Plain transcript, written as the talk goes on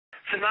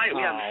Tonight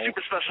we have a super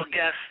special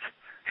guest.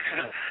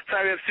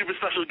 Tonight we have super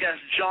special guest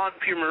John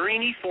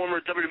Piermarini,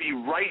 former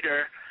WWE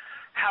Writer.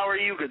 How are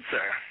you, good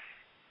sir?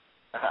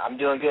 I'm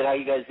doing good. How are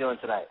you guys doing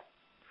tonight?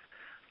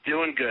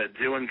 Doing good.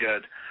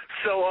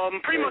 So,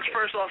 pretty much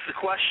first off the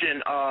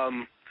question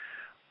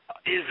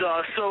is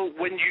so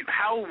when did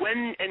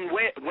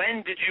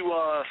you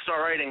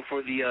start writing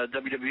for the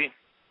WWE?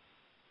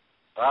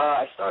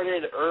 I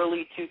started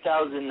early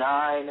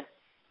 2009.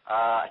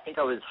 I think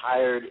I was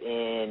hired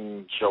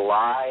in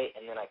July,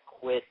 and then I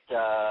quit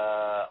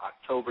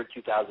October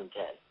 2010.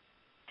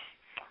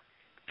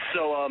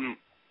 So,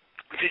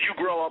 did you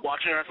grow up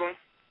watching wrestling?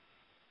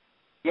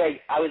 Yeah,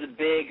 I was a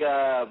big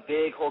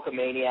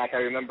Hulkamaniac. I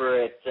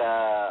remember it.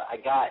 I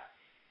got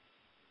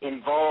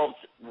involved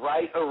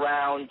right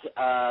around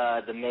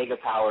the Mega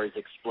Powers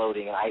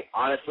exploding, and I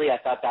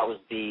thought that was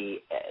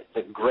the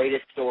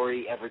greatest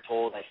story ever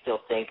told. I still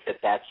think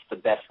that that's the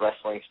best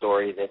wrestling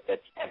story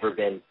that's ever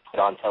been put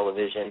on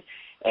television.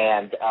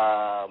 And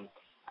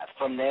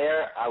from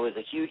there, I was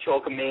a huge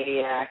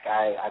Hulkamaniac.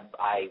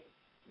 I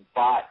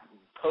bought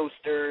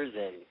posters,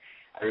 and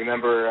I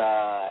remember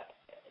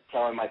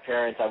telling my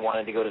parents I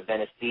wanted to go to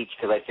Venice Beach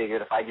because I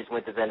figured if I just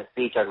went to Venice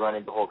Beach, I'd run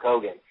into Hulk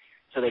Hogan.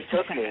 So they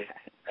took me,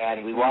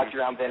 and we walked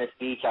around Venice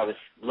Beach. I was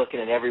looking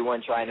at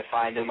everyone trying to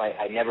find him.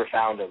 I never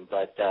found him,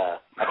 but I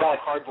got a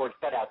cardboard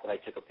cutout that I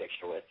took a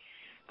picture with.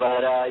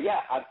 But,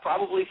 yeah, I've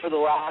probably for the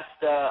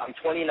last, I'm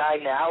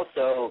 29 now,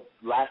 so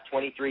last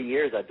 23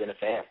 years I've been a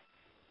fan.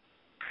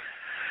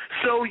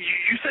 So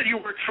you said you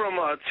worked from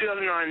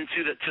 2009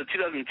 to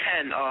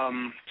 2010.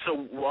 So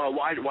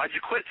why'd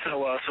you quit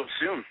so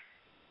soon?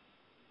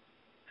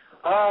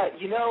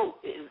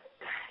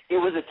 It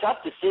was a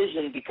tough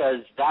decision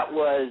because that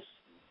was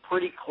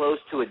pretty close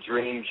to a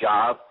dream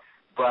job,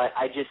 but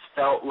I just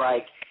felt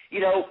like,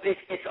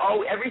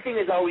 everything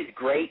is always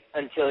great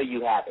until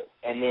you have it.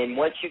 And then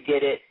once you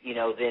get it,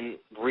 then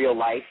real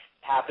life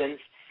happens.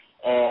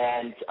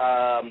 And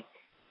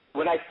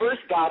when I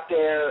first got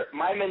there,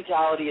 my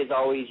mentality is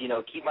always,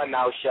 keep my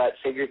mouth shut,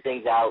 figure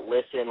things out,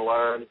 listen,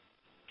 learn.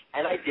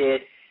 And I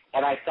did.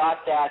 And I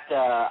thought that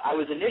I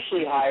was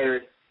initially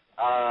hired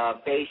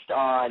based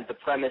on the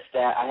premise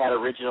that I had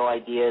original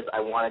ideas. I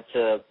wanted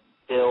to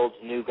build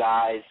new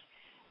guys.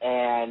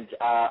 And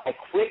I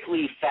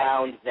quickly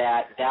found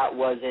that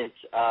wasn't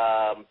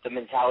the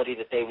mentality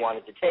that they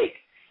wanted to take.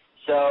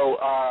 So,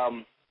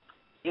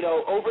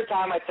 over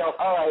time I felt,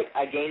 all right,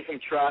 I gained some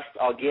trust.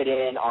 I'll get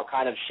in. I'll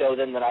kind of show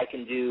them that I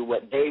can do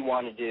what they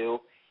want to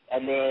do.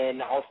 And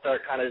then I'll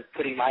start kind of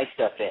putting my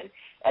stuff in.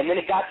 And then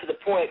it got to the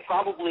point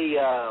probably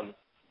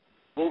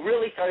what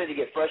really started to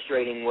get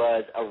frustrating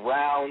was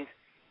around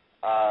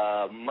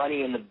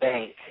Money in the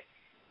Bank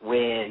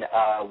when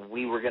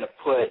we were going to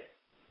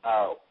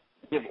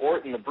give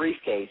Orton the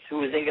briefcase, who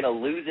was then going to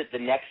lose it the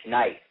next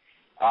night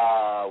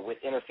with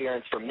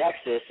interference from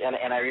Nexus.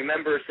 And I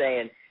remember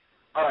saying,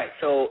 all right,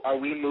 so are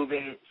we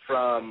moving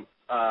from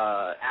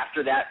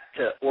after that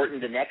to Orton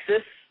to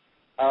Nexus?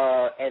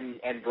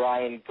 And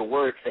Brian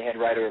Gewirtz, the head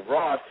writer of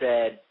Raw,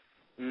 said,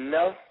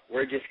 no,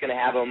 we're just going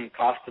to have them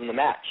cost them the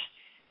match.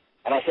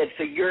 And I said,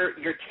 so you're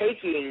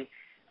taking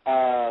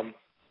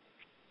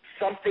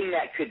something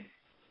that could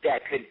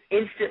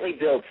instantly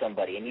build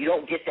somebody, and you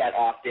don't get that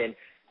often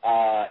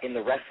in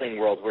the wrestling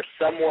world, where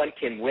someone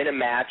can win a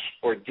match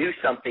or do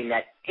something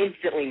that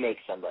instantly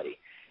makes somebody.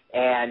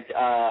 And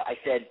I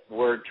said,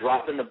 we're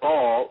dropping the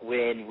ball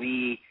when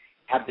we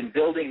have been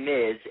building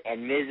Miz,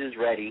 and Miz is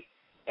ready,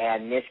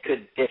 and this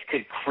could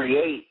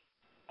create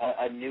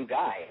a new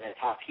guy and a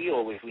top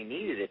heel, which we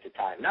needed at the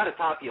time. Not a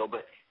top heel,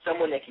 but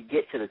someone that could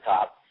get to the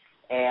top.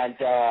 And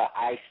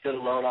I stood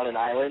alone on an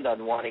island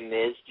on wanting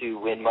Miz to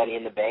win Money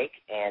in the Bank,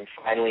 and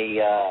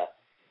finally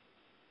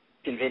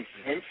convinced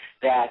Vince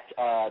that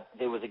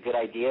there was a good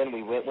idea, and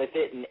we went with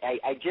it. And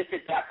I just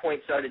at that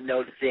point started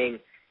noticing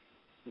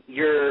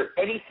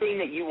anything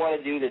that you want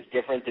to do that's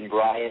different than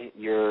Brian,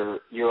 you're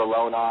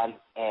alone on,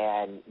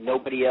 and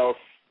nobody else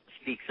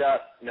speaks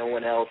up, no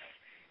one else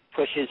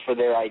pushes for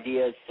their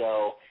ideas.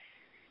 So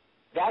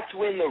that's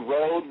when the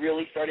road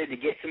really started to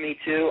get to me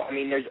too. I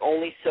mean, there's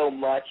only so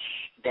much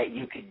that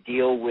you could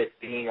deal with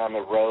being on the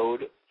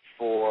road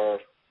for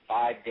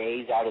 5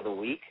 days out of the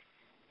week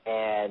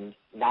and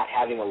not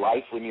having a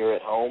life when you're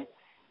at home.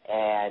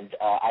 And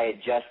I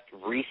had just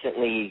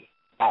recently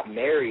got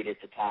married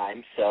at the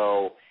time,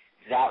 so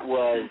that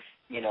was,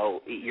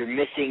 you're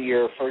missing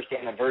your first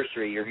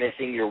anniversary, you're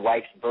missing your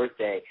wife's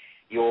birthday,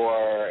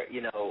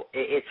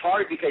 it's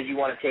hard because you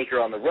want to take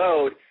her on the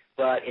road,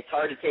 but it's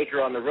hard to take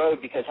her on the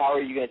road because how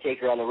are you going to take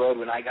her on the road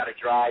when I got to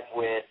drive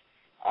with,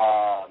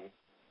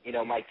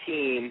 my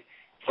team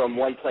from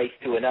one place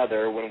to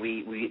another? When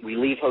we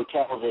leave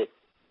hotels at,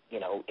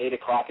 8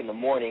 o'clock in the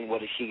morning,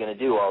 what is she going to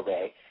do all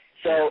day?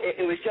 So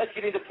it was just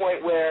getting to the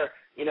point where,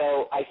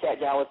 I sat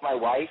down with my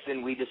wife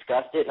and we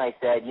discussed it, and I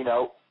said,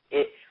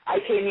 I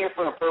came here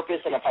for a purpose,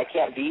 and if I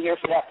can't be here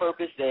for that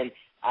purpose, then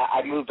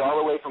I moved all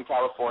the way from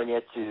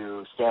California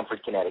to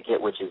Stamford,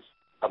 Connecticut, which is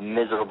a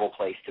miserable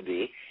place to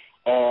be.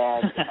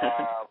 And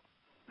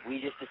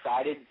we just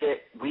decided that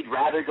we'd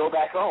rather go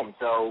back home.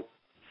 So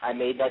I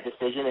made that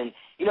decision. And,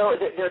 you know,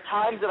 there are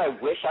times that I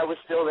wish I was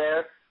still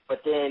there, but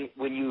then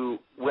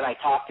when I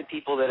talk to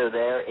people that are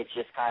there, it's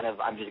just kind of,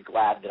 I'm just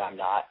glad that I'm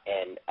not.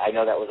 And I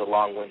know that was a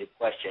long-winded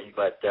question,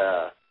 but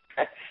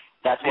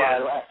that's why I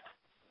left.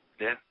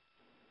 Yeah.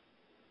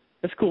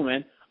 That's cool,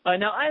 man.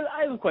 Now,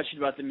 I have a question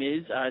about The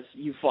Miz.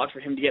 You fought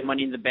for him to get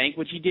Money in the Bank,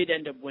 which he did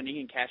end up winning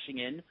and cashing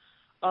in.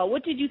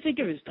 What did you think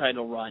of his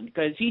title run?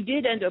 Because he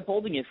did end up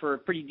holding it for a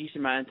pretty decent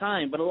amount of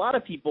time, but a lot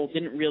of people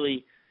didn't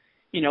really,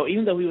 you know,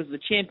 even though he was the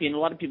champion, a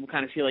lot of people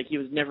kind of feel like he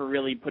was never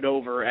really put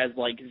over as,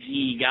 like,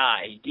 the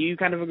guy. Do you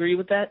kind of agree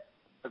with that?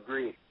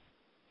 Agreed.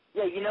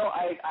 Yeah, you know,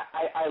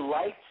 I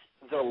liked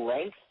the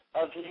length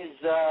of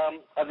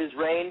his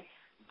reign,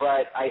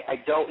 but I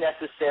don't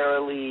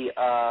necessarily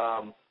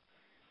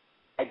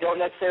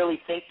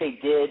think they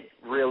did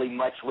really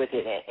much with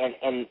it,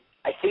 and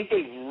I think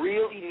they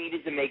really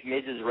needed to make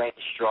Miz's reign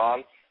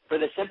strong for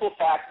the simple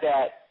fact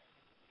that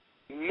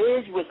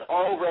Miz was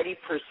already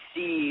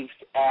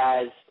perceived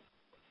as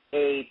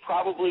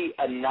probably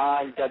a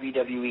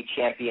non-WWE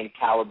champion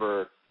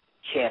caliber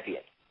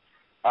champion.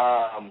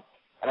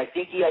 And I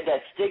think he had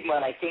that stigma,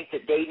 and I think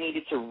that they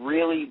needed to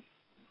really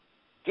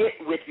get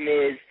with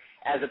Miz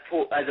as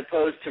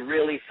opposed to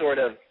really sort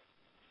of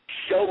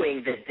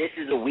showing that this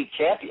is a weak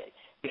champion,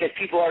 because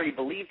people already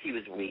believed he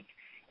was weak,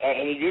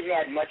 and he didn't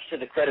add much to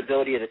the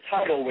credibility of the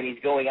title when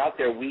he's going out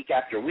there week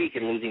after week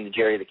and losing to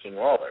Jerry the King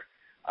Lawler.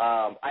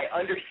 I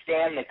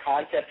understand the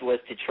concept was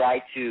to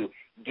try to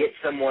get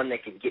someone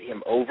that could get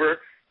him over,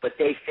 but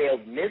they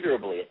failed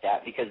miserably at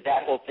that because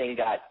that whole thing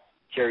got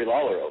Jerry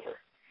Lawler over.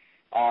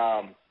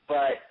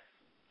 But,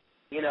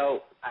 you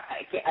know,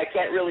 I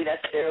can't really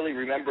necessarily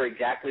remember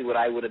exactly what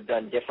I would have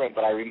done different,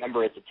 but I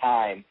remember at the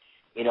time,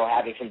 you know,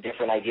 having some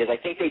different ideas. I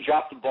think they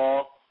dropped the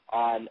ball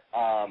on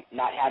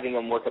not having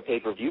him work a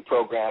pay-per-view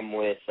program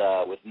with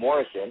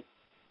Morrison.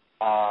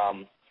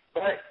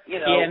 But, you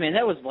know, yeah, man,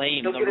 that was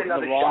lame. The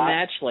Raw shot.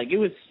 match, like, it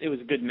was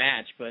a good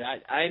match, but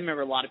I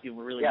remember a lot of people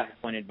were really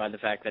disappointed by the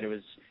fact that it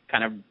was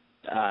kind of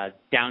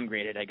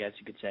downgraded, I guess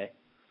you could say.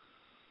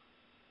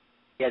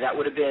 Yeah, that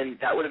would have been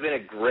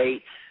a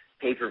great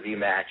pay-per-view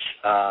match.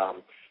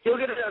 He'll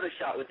get another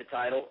shot with the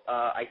title.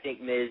 I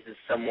think Miz is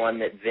someone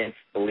that Vince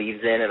believes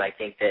in, and I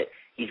think that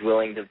he's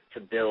willing to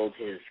build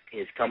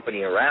his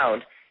company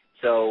around.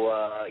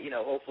 So, you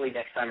know, hopefully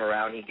next time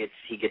around he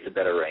gets a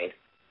better reign.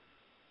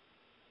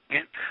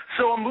 Yeah.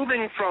 So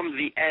moving from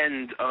the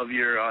end of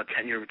your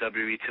tenure with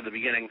WWE to the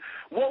beginning,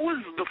 what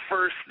was the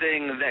first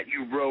thing that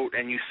you wrote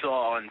and you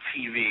saw on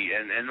TV,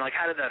 and like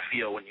how did that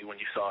feel when you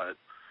saw it?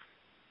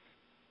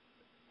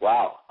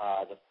 Wow,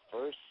 the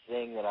first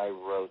thing that I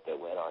wrote that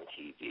went on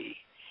TV,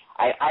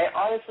 I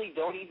honestly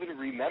don't even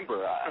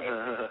remember.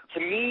 To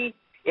me,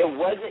 it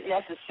wasn't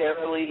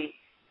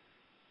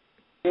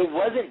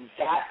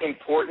that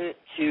important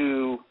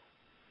to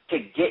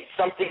get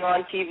something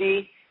on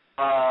TV.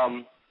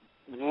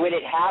 When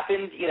it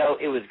happened, you know,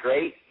 it was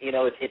great. You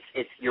know,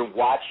 it's you're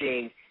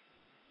watching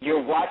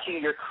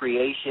your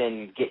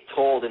creation get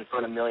told in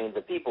front of millions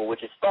of people,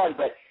 which is fun.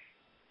 But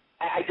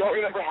I don't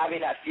remember having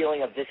that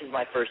feeling of this is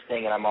my first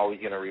thing and I'm always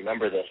going to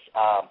remember this.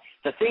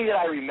 The thing that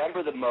I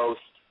remember the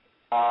most,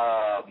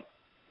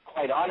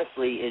 quite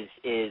honestly,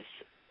 is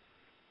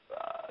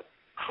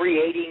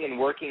creating and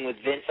working with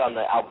Vince on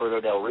the Alberto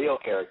Del Rio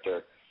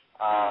character,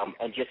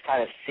 and just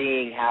kind of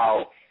seeing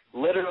how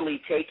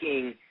literally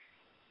taking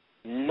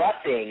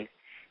nothing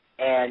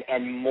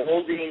and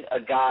molding a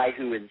guy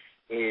who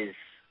is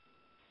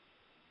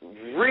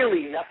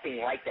really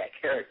nothing like that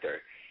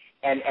character,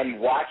 and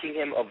watching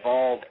him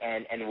evolve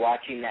and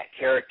watching that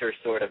character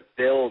sort of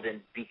build and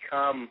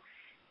become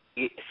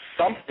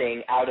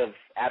something out of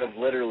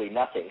literally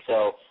nothing.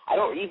 So I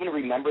don't even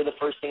remember the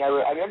first thing I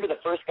wrote. I remember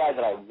the first guy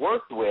that I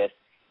worked with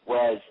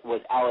was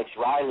Alex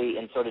Riley,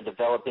 and sort of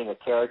developing a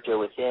character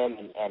with him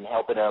and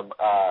helping him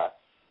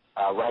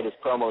write his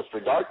promos for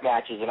dark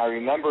matches. And I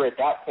remember at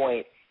that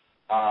point,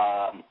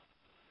 I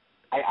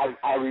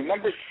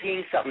remember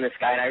seeing something in this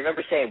guy, and I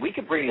remember saying, we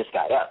could bring this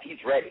guy up.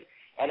 He's ready.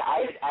 And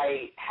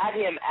I had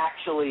him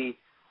actually,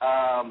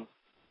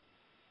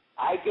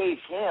 I gave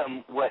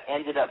him what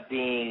ended up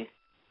being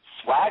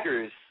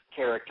Swagger's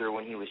character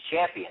when he was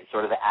champion,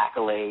 sort of the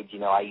accolades. You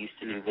know, I used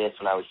to do this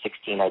when I was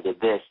 16, I did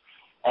this.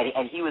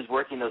 And he was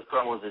working those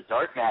promos as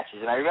dark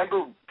matches. And I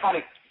remember kind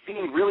of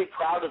feeling really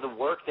proud of the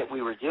work that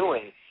we were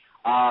doing,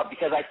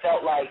 because I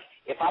felt like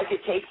if I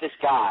could take this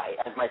guy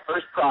as my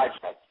first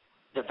project,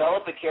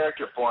 develop a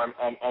character for him,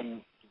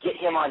 and get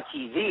him on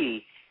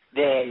TV,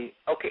 then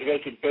okay, they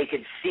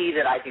could see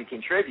that I can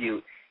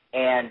contribute.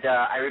 And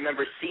I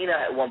remember Cena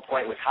at one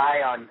point was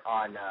high on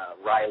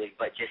Riley,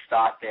 but just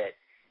thought that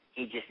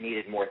he just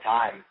needed more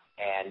time,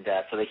 and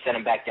so they sent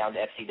him back down to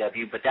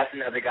FCW. But that's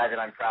another guy that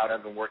I'm proud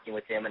of, and working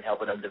with him and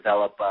helping him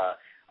develop a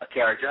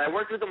character. And I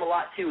worked with him a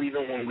lot too,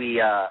 even when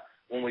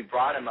we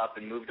brought him up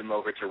and moved him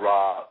over to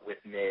Raw with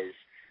Miz,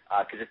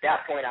 because at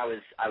that point I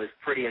was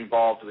pretty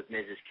involved with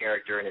Miz's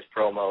character and his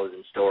promos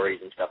and stories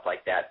and stuff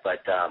like that.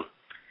 But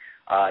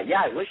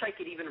I wish I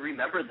could even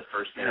remember the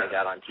first thing I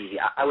got on TV.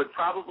 I would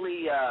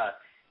probably,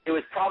 it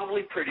was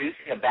probably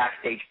producing a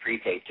backstage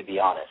pre-tape, to be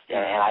honest,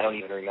 and I don't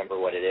even remember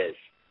what it is.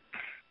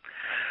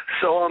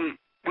 So,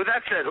 with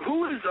that said,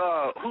 who is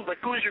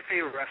your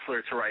favorite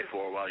wrestler to write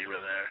for while you were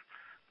there?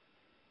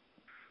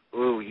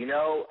 Ooh,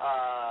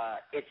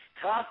 it's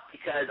tough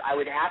because I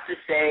would have to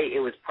say it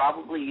was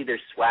probably either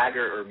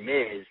Swagger or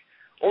Miz,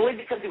 only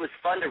because it was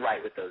fun to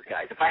write with those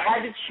guys. If I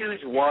had to choose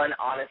one,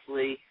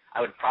 honestly,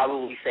 I would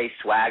probably say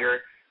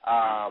Swagger,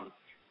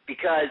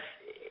 because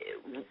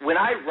when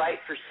I write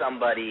for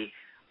somebody,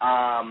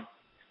 I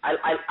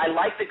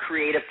like the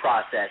creative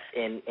process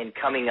in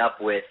coming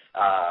up with,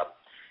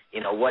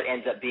 what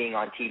ends up being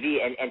on TV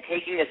and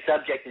taking a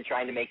subject and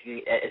trying to make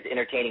it as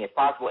entertaining as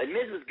possible. And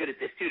Miz was good at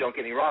this too, don't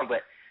get me wrong,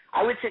 but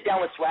I would sit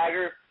down with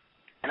Swagger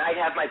and I'd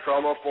have my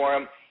promo for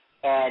him,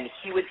 and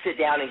he would sit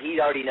down and he'd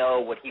already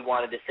know what he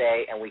wanted to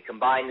say, and we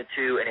combined the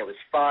two, and it was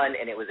fun,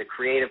 and it was a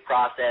creative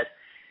process.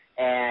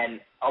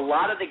 And a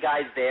lot of the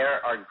guys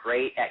there are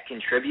great at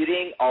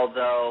contributing,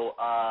 although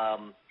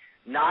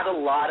not a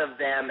lot of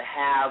them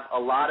have a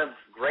lot of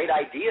great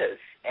ideas.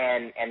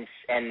 And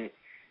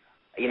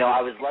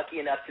I was lucky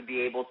enough to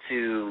be able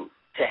to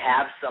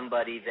have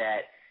somebody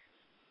that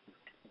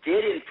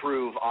did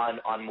improve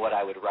on what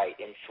I would write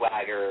in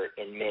Swagger,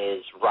 in Miz.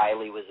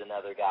 Riley was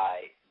another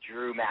guy.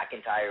 Drew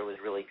McIntyre was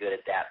really good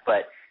at that.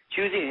 But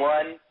choosing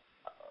one,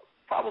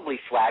 probably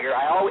Swagger.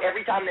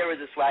 Every time there was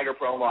a Swagger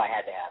promo, I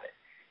had to have it.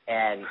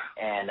 And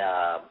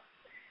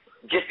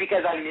just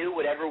because I knew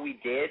whatever we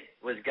did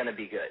was going to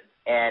be good.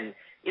 And,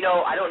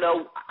 I don't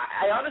know.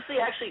 I honestly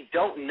actually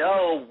don't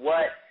know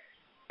what,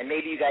 and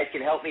maybe you guys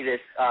can help me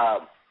this,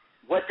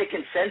 what the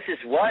consensus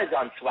was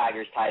on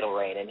Swagger's title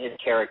reign and his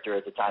character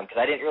at the time, because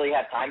I didn't really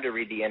have time to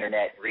read the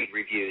internet and read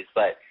reviews,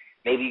 but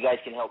maybe you guys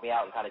can help me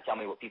out and kind of tell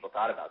me what people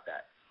thought about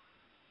that.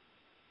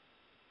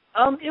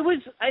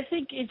 I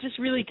think it just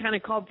really kind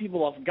of caught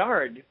people off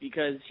guard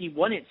because he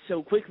won it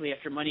so quickly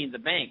after Money in the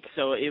Bank,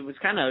 so it was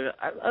kind of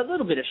a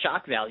little bit of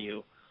shock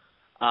value.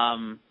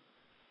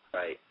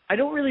 Right. I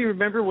don't really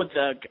remember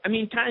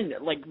kind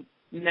of like,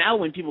 now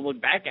when people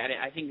look back at it,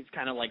 I think it's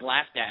kind of like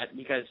laughed at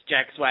because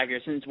Jack Swagger,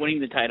 since winning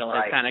the title,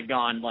 has kind of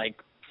gone like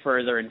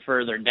further and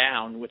further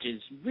down, which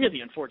is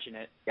really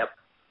unfortunate. Yep.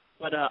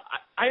 But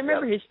I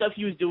remember his stuff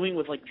he was doing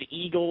with like the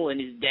Eagle and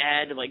his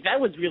dad, like that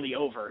was really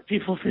over.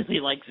 People really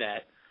liked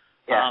that.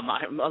 Yeah.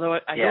 Although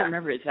I don't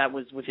remember if that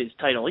was with his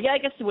title. Yeah, I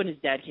guess when his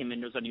dad came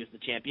in was when he was the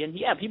champion.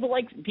 Yeah, people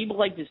liked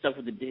his stuff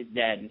with his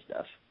dad and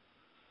stuff.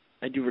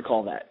 I do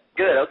recall that.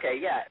 Good. Okay.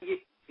 Yeah.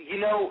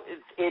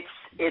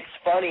 It's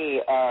funny.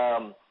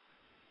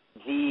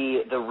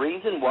 The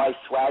reason why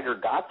Swagger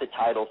got the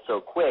title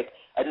so quick,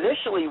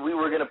 initially we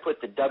were going to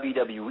put the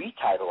WWE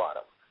title on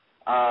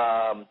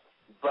him,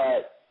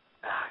 but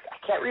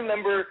I can't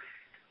remember.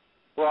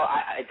 Well,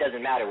 it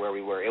doesn't matter where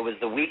we were. It was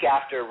the week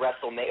after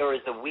WrestleMania, or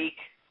it was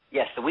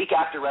the week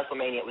after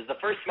WrestleMania. It was the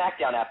first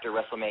SmackDown after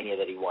WrestleMania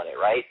that he won it,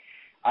 right?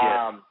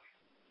 Yeah.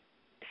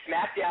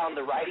 SmackDown,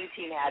 the writing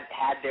team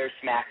had their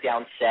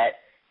SmackDown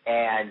set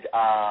and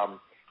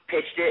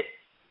pitched it.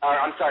 Or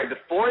I'm sorry,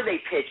 before they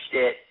pitched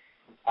it.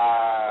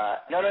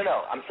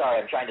 No. I'm sorry,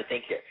 I'm trying to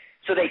think here.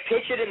 So they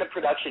pitch it in the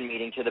production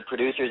meeting to the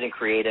producers and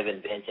creative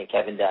and Vince and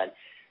Kevin Dunn.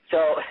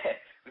 So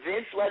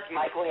Vince lets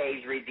Michael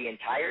Hayes read the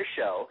entire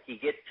show.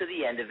 He gets to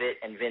the end of it,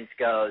 and Vince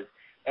goes,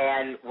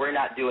 and we're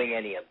not doing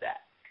any of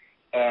that.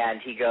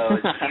 And he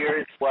goes,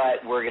 here's what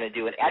we're going to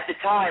do. And at the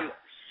time,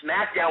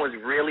 SmackDown was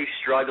really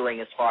struggling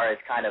as far as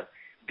kind of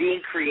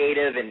being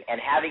creative and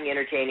having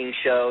entertaining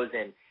shows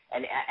and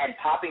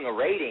popping a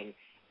rating.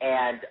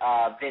 And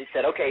Vince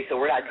said, okay, so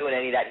we're not doing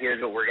any of that.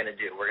 Here's what we're going to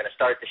do. We're going to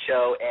start the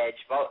show, Edge.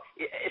 Well,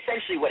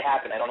 essentially what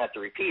happened, I don't have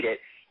to repeat it.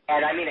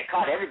 And, I mean, it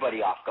caught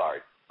everybody off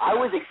guard. I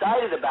was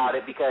excited about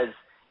it because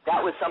that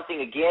was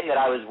something, again,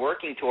 that I was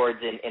working towards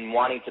in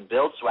wanting to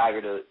build Swagger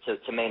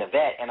to main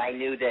event. And I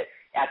knew that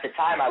at the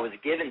time I was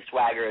given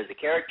Swagger as a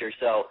character,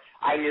 so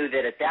I knew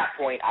that at that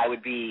point I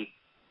would be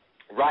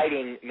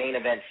writing main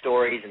event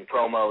stories and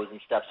promos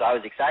and stuff, so I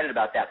was excited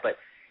about that. But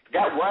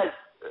that was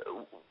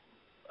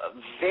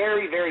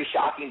very, very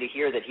shocking to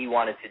hear that he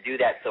wanted to do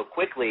that so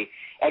quickly.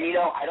 And,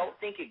 I don't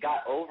think it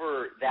got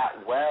over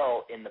that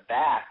well in the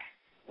back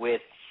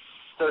with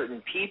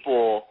certain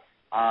people,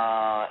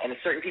 and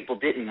certain people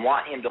didn't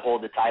want him to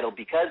hold the title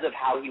because of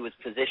how he was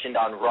positioned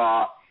on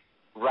Raw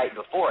right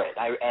before it.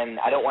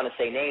 I don't want to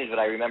say names, but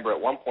I remember at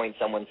one point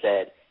someone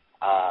said,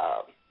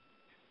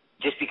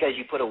 just because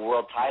you put a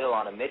world title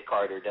on a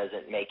mid-carder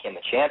doesn't make him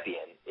a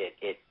champion.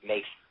 It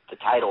makes the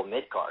title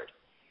mid-card.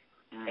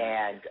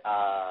 And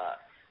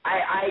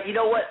you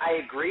know what?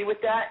 I agree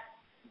with that,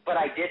 but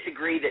I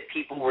disagree that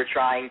people were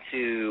trying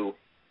to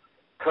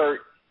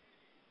hurt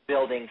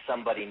building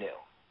somebody new.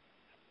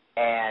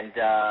 And,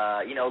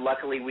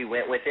 luckily we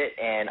went with it,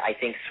 and I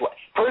think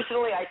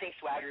personally, I think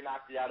Swagger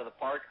knocked it out of the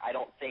park. I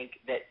don't think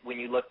that when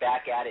you look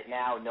back at it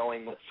now,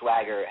 knowing what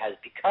Swagger has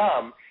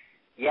become,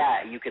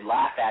 yeah, you could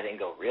laugh at it and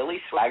go, really?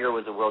 Swagger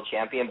was a world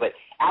champion? But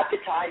at the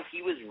time,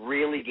 he was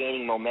really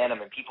gaining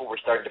momentum, and people were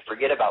starting to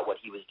forget about what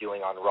he was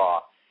doing on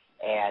Raw.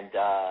 And,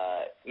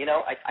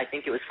 I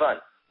think it was fun.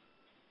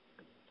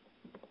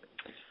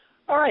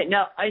 All right.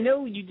 Now, I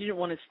know you didn't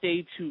want to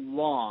stay too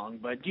long,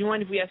 but do you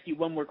mind if we ask you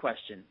one more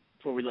question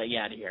before we let you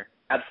out of here?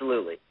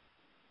 Absolutely.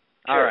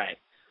 All Sure. right.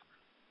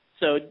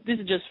 So this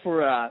is just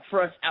for us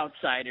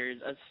outsiders,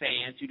 us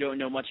fans who don't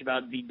know much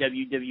about the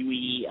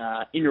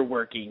WWE inner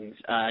workings.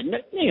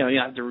 You don't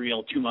have to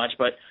reveal too much,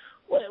 but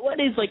what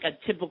is like a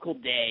typical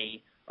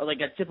day or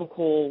like a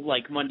typical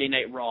like Monday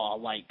Night Raw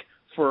like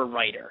for a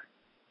writer?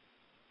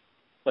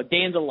 Like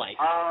day in the life.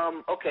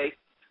 Okay.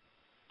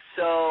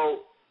 So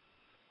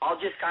I'll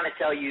just kind of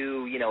tell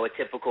you, a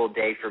typical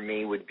day for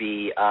me would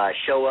be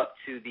show up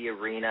to the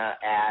arena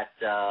at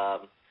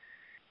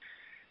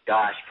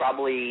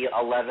probably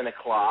 11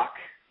 o'clock,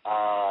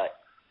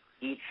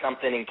 eat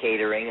something in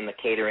catering, and the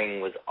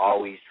catering was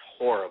always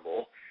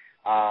horrible.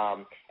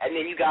 And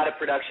then you got a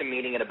production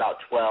meeting at about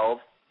 12,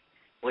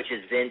 which is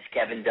Vince,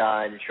 Kevin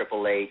Dunn,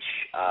 Triple H,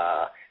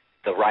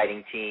 the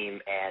writing team,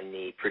 and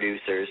the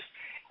producers.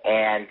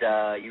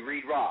 And you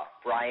read Raw.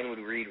 Brian would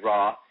read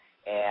Raw,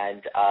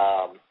 and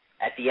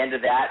at the end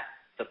of that,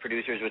 the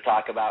producers would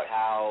talk about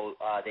how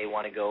they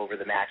want to go over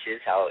the matches,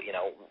 how,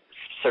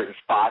 certain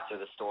spots or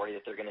the story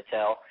that they're going to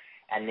tell.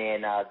 And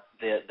then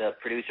the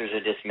producers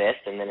are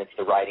dismissed, and then it's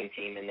the writing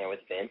team in there with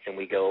Vince, and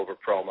we go over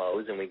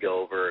promos, and we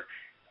go over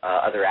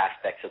other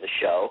aspects of the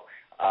show,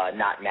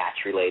 not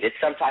match-related.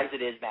 Sometimes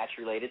it is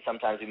match-related.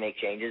 Sometimes we make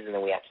changes, and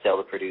then we have to tell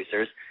the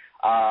producers.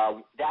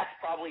 That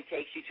probably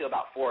takes you to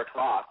about 4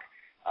 o'clock.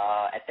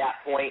 At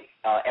that point,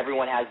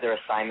 everyone has their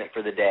assignment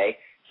for the day.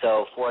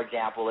 So, for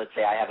example, let's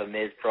say I have a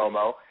Miz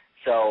promo.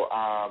 So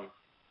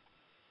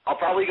I'll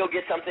probably go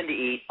get something to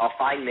eat. I'll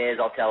find Miz.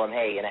 I'll tell him,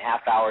 hey, in a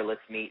half hour,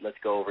 let's meet. Let's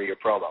go over your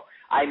promo.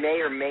 I may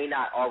or may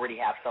not already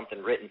have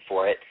something written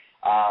for it.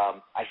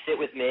 I sit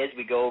with Miz.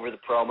 We go over the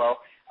promo.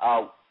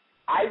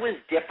 I was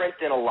different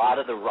than a lot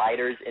of the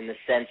writers in the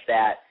sense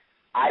that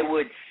I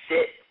would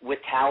sit with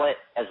talent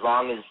as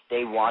long as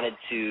they wanted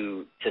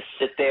to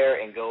sit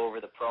there and go over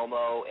the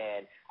promo,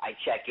 and I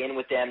check in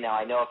with them. Now,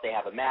 I know if they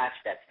have a match,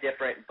 that's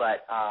different,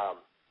 but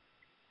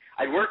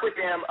I'd work with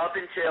them up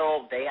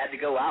until they had to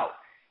go out.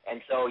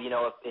 And so,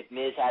 if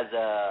Miz has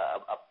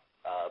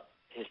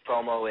his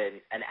promo in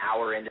an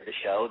hour into the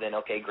show, then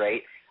okay,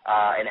 great.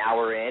 An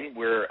hour in,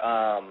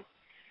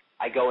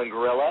 I go in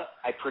Gorilla.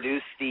 I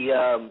produce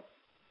the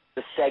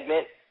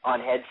segment on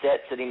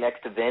headset, sitting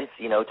next to Vince,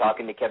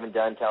 talking to Kevin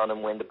Dunn, telling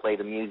him when to play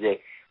the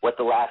music, what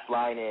the last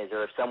line is,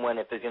 or if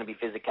there's going to be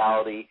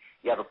physicality,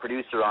 you have a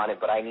producer on it,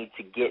 but I need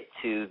to get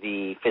to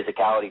the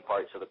physicality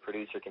part so the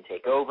producer can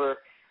take over.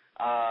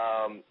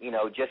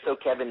 Just so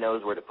Kevin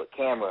knows where to put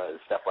cameras,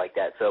 stuff like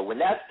that. So when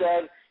that's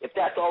done, if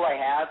that's all I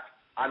have,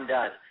 I'm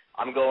done.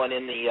 I'm going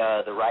in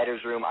the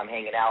writer's room. I'm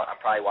hanging out. I'm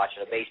probably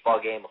watching a baseball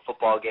game, a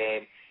football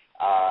game,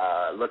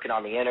 looking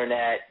on the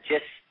internet,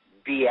 just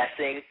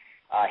BSing,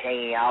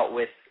 hanging out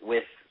with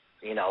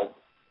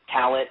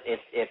talent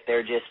if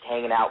they're just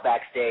hanging out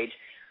backstage.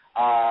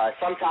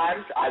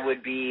 Sometimes I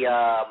would be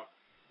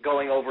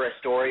going over a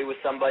story with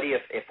somebody.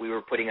 If we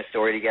were putting a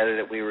story together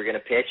that we were going to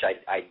pitch,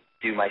 I'd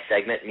do my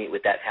segment, meet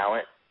with that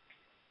talent,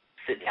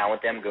 sit down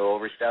with them, go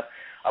over stuff.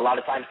 A lot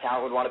of times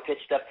talent would want to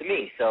pitch stuff to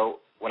me. So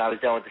when I was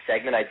done with the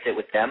segment, I'd sit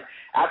with them.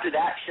 After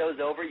that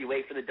show's over, you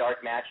wait for the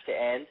dark match to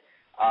end.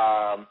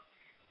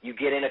 You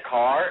get in a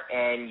car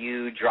and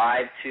you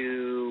drive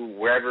to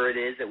wherever it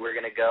is that we're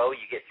going to go.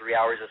 You get 3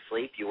 hours of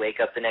sleep. You wake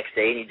up the next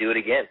day and you do it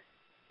again.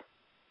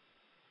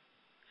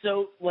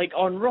 So, like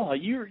on Raw,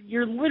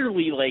 you're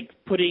literally like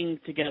putting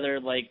together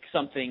like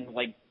something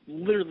like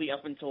literally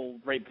up until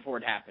right before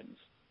it happens.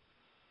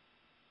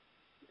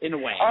 In a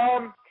way.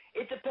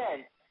 It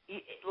depends.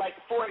 Like,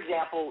 for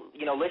example,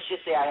 let's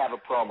just say I have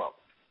a promo.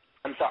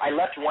 I'm sorry, I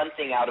left one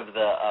thing out of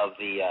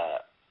the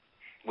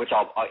which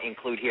I'll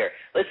include here.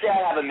 Let's say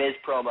I have a Miz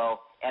promo,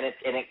 and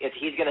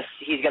he's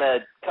gonna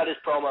cut his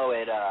promo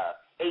at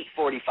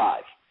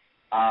 8:45.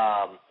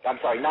 I'm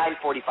sorry,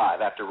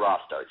 9:45 after Raw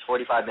starts,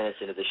 45 minutes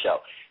into the show.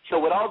 So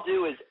what I'll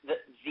do is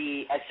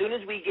as soon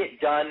as we get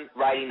done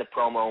writing the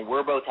promo and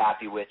we're both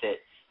happy with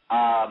it,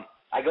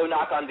 I go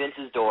knock on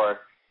Vince's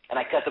door. And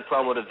I cut the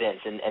promo to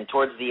Vince, and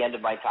towards the end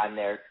of my time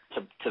there,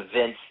 to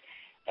Vince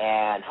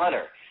and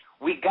Hunter.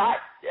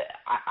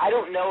 I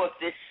don't know if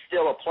this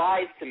still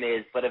applies to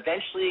Miz, but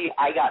eventually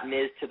I got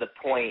Miz to the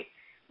point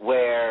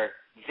where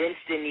Vince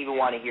didn't even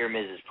want to hear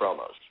Miz's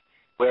promos,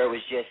 where it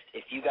was just,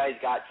 if you guys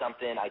got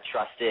something, I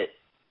trust it,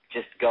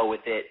 just go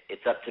with it.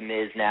 It's up to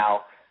Miz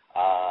now.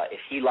 If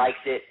he likes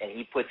it and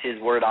he puts his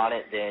word on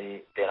it, then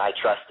I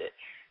trust it.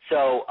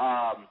 So,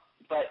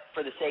 but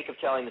for the sake of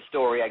telling the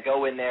story, I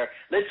go in there.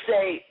 Let's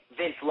say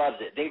Vince loves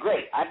it. Then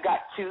great. I've got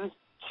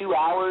two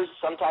hours,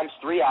 sometimes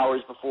 3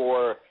 hours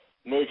before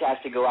Miz has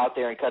to go out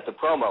there and cut the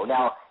promo.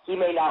 Now, he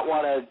may not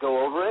want to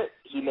go over it.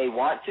 He may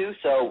want to,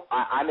 so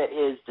I'm at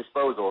his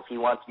disposal. If he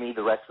wants me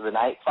the rest of the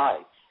night,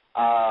 fine.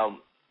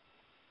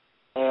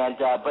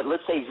 But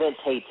let's say Vince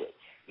hates it.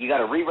 You got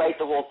to rewrite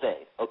the whole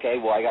thing. Okay,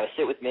 well, I got to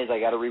sit with Miz.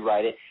 I got to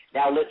rewrite it.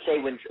 Now, let's say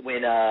when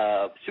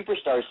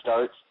Superstars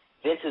starts,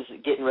 Vince is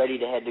getting ready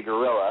to head to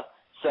Gorilla.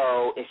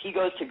 So if he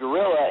goes to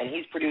Gorilla and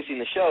he's producing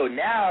the show,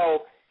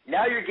 now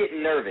you're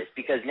getting nervous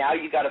because now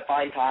you got to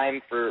find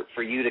time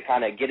for you to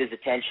kind of get his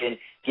attention,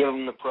 give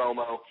him the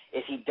promo.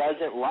 If he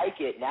doesn't like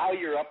it, now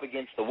you're up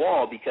against the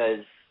wall because,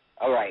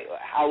 all right,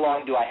 how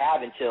long do I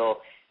have until,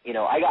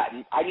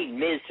 I need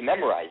Miz to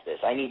memorize this.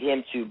 I need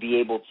him to be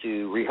able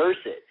to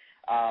rehearse it.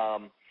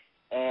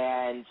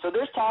 And so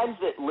there's times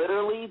that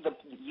literally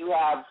you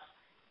have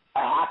a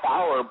half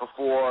hour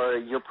before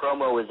your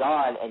promo is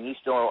on and you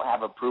still don't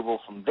have approval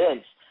from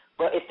Vince.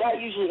 But if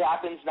that usually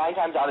happens, 9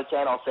 times out of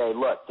 10, I'll say,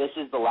 look, this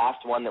is the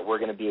last one that we're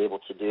going to be able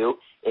to do.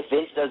 If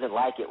Vince doesn't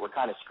like it, we're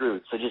kind of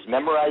screwed. So just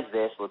memorize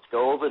this. Let's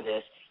go over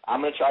this.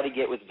 I'm going to try to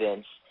get with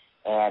Vince,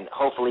 and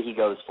hopefully he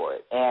goes for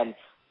it. And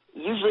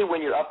usually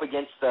when you're up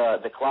against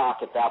the clock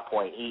at that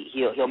point,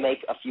 he'll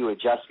make a few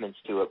adjustments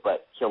to it,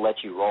 but he'll let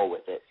you roll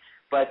with it.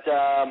 But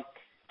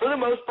for the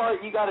most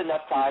part, you got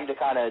enough time to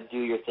kind of do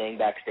your thing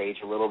backstage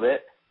a little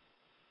bit.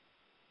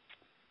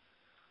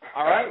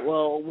 All right,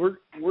 well,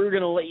 we're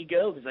going to let you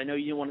go because I know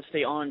you don't want to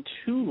stay on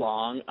too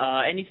long.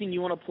 Anything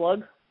you want to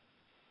plug?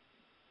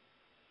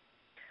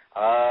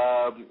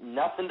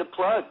 Nothing to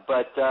plug,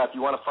 but if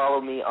you want to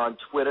follow me on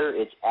Twitter,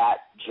 it's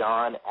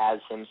 @John as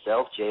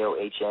himself,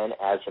 JOHN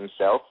as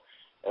himself.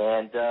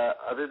 And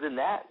other than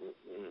that,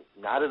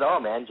 not at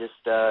all, man. Just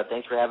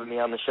thanks for having me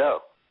on the show.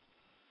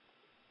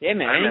 Yeah,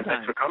 man. Anytime.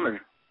 Thanks for coming.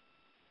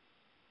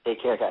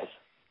 Take care, guys.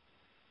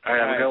 All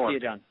right, have a good one. See you,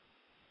 John.